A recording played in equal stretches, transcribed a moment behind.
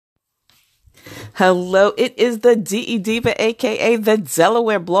Hello, it is the DE Diva, aka the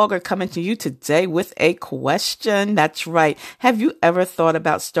Delaware blogger, coming to you today with a question. That's right. Have you ever thought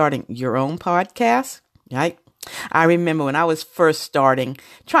about starting your own podcast? Right? I remember when I was first starting,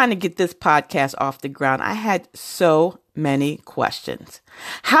 trying to get this podcast off the ground, I had so many questions.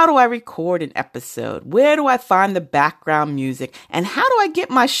 How do I record an episode? Where do I find the background music? And how do I get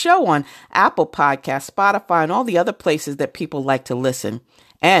my show on Apple Podcasts, Spotify, and all the other places that people like to listen?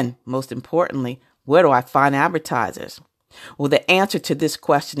 And most importantly, where do I find advertisers? Well, the answer to this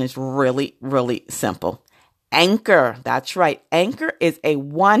question is really, really simple. Anchor. That's right. Anchor is a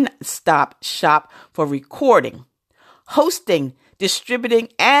one-stop shop for recording, hosting, distributing,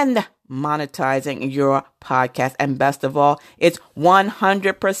 and monetizing your podcast. And best of all, it's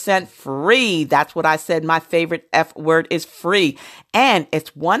 100% free. That's what I said. My favorite F word is free. And it's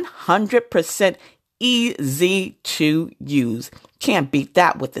 100% easy to use. Can't beat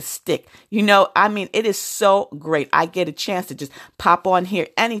that with a stick. It is so great. I get a chance to just pop on here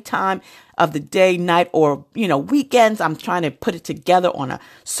anytime of the day, night, or, weekends. I'm trying to put it together on a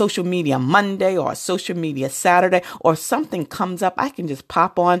social media Monday or a social media Saturday, or something comes up. I can just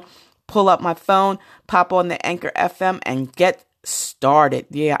pop on, pull up my phone, pop on the Anchor FM and get started.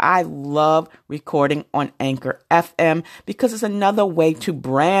 Yeah, I love recording on Anchor FM because it's another way to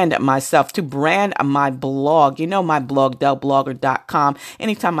brand myself, to brand my blog. My blog, DellBlogger.com.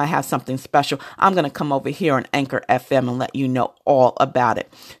 Anytime I have something special, I'm going to come over here on Anchor FM and let you know all about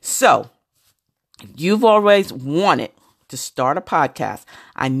it. So, you've always wanted to start a podcast.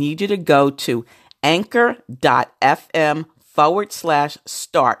 I need you to go to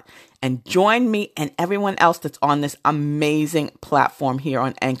anchor.fm/start. And join me and everyone else that's on this amazing platform here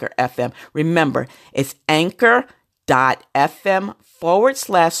on Anchor FM. Remember, it's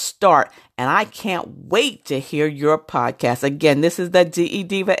anchor.fm/start. And I can't wait to hear your podcast. Again, this is the DE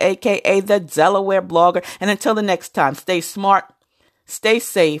Diva, aka the Delaware blogger. And until the next time, stay smart, stay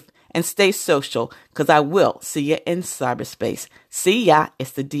safe, and stay social, because I will see you in cyberspace. See ya.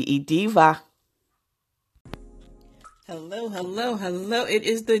 It's the DE Diva. Hello. It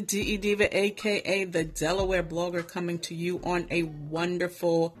is the DE Diva, aka the Delaware blogger, coming to you on a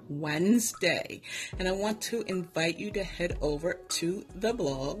wonderful Wednesday. And I want to invite you to head over to the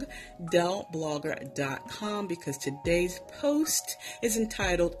blog, DellBlogger.com, because today's post is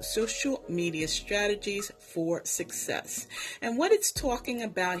entitled Social Media Strategies for Success. And what it's talking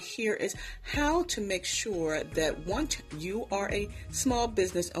about here is how to make sure that once you are a small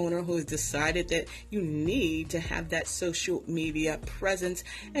business owner who has decided that you need to have that social media presence,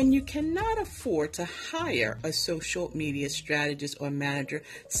 and you cannot afford to hire a social media strategist or manager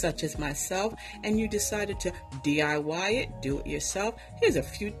such as myself, and you decided to DIY it, do it yourself, here's a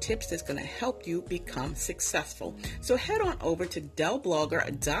few tips that's going to help you become successful. So head on over to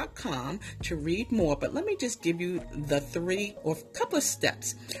DellBlogger.com to read more, but let me just give you the couple of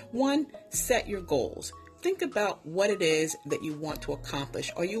steps. One, set your goals. Think about what it is that you want to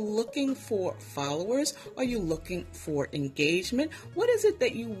accomplish. Are you looking for followers? Are you looking for engagement? What is it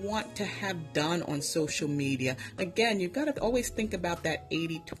that you want to have done on social media? Again, you've got to always think about that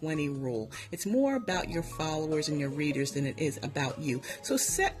 80-20 rule. It's more about your followers and your readers than it is about you. So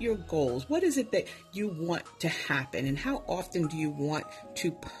set your goals. What is it that you want to happen? And how often do you want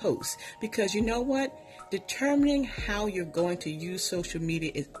to post? Because you know what? Determining how you're going to use social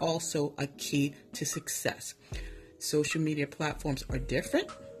media is also a key to success. Social media platforms are different,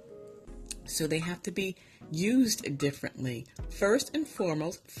 so they have to be used differently. First and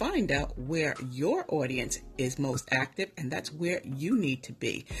foremost, find out where your audience is most active, and that's where you need to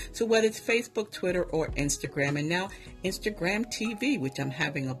be. So whether it's Facebook, Twitter, or Instagram, and now Instagram TV, which I'm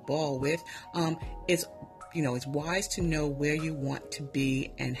having a ball with, it's wise to know where you want to be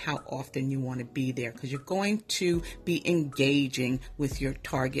and how often you want to be there, because you're going to be engaging with your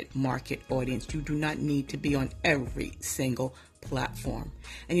target market audience. You do not need to be on every single platform.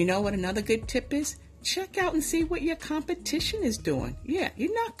 And you know what another good tip is? Check out and see what your competition is doing. Yeah,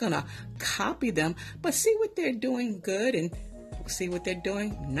 you're not going to copy them, but see what they're doing good and see what they're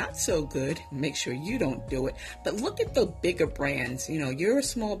doing not so good. Make sure you don't do it. But look at the bigger brands. You're a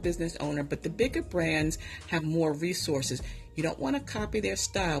small business owner, but the bigger brands have more resources. You don't want to copy their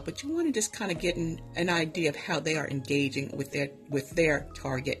style, but you want to just kind of get an idea of how they are engaging with their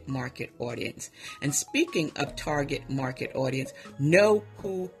target market audience. And speaking of target market audience, know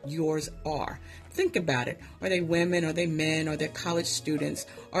who yours are. Think about it. Are they women? Are they men? Are they college students?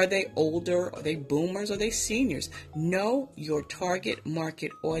 Are they older? Are they boomers? Are they seniors? Know your target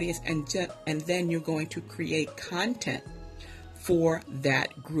market audience, and then you're going to create content for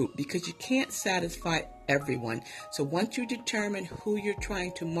that group, because you can't satisfy everyone. So once you determine who you're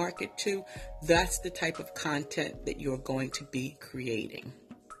trying to market to, that's the type of content that you're going to be creating.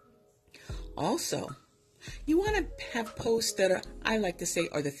 Also, you want to have posts that are, I like to say,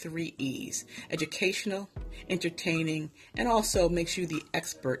 are the 3 E's: educational, entertaining, and also makes you the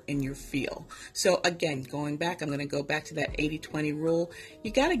expert in your field. So again, going back, I'm going to go back to that 80-20 rule.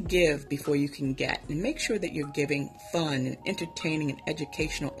 You got to give before you can get, and make sure that you're giving fun and entertaining and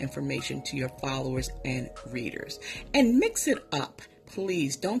educational information to your followers and readers. And mix it up.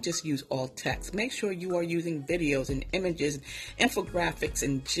 Please don't just use all text. Make sure you are using videos and images, infographics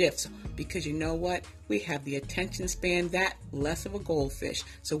and GIFs, because you know what? We have the attention span that less of a goldfish.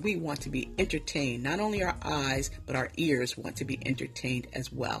 So we want to be entertained. Not only our eyes, but our ears want to be entertained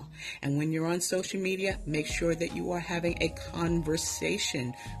as well. And when you're on social media, make sure that you are having a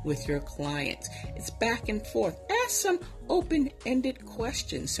conversation with your clients. It's back and forth. Ask some open-ended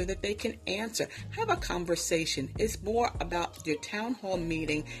questions so that they can answer. Have a conversation. It's more about your town hall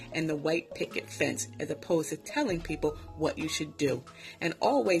meeting and the white picket fence as opposed to telling people what you should do. And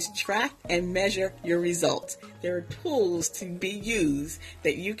always track and measure your results. There are tools to be used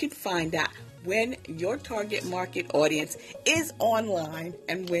that you can find out when your target market audience is online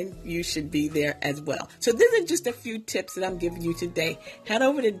and when you should be there as well. So these are just a few tips that I'm giving you today. Head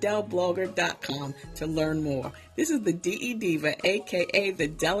over to DellBlogger.com to learn more. This is the DE Diva, aka the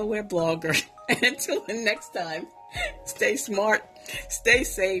Delaware Blogger. And until the next time, stay smart, stay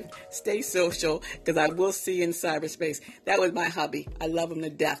safe, stay social, because I will see you in cyberspace. That was my hubby. I love him to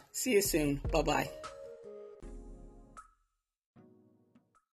death. See you soon. Bye-bye.